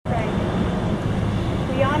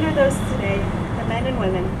honor those today, the men and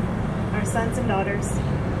women, our sons and daughters,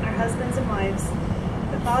 our husbands and wives,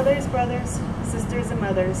 the fathers, brothers, sisters, and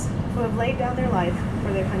mothers who have laid down their life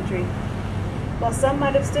for their country. While some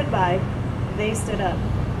might have stood by, they stood up.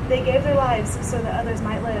 They gave their lives so that others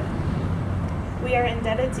might live. We are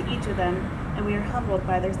indebted to each of them, and we are humbled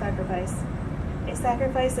by their sacrifice. A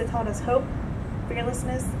sacrifice that taught us hope,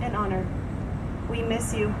 fearlessness, and honor. We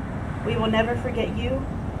miss you. We will never forget you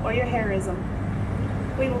or your heroism.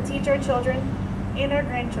 We will teach our children and our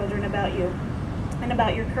grandchildren about you and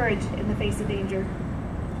about your courage in the face of danger.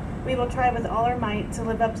 We will try with all our might to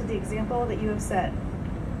live up to the example that you have set.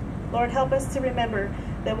 Lord, help us to remember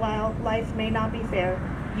that while life may not be fair,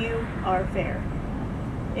 you are fair.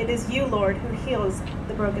 It is you, Lord, who heals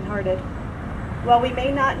the brokenhearted. While we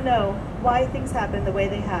may not know why things happen the way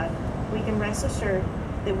they have, we can rest assured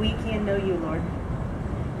that we can know you, Lord.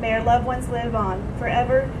 May our loved ones live on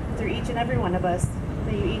forever through each and every one of us.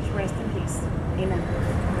 May you each rest in peace. Amen.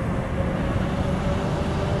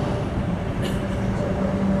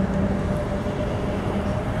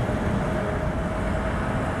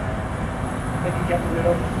 Thank you, Captain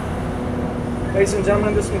Riddle. Ladies and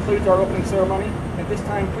gentlemen, this concludes our opening ceremony. At this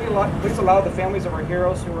time, please allow the families of our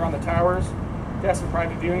heroes who are on the towers to have some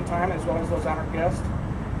private viewing time, as well as those honored guests.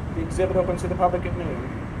 The exhibit opens to the public at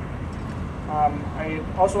noon. I'd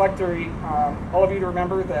also like to all of you to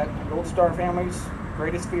remember that the Gold Star family's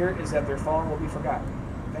greatest fear is that their fallen will be forgotten.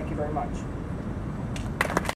 Thank you very much.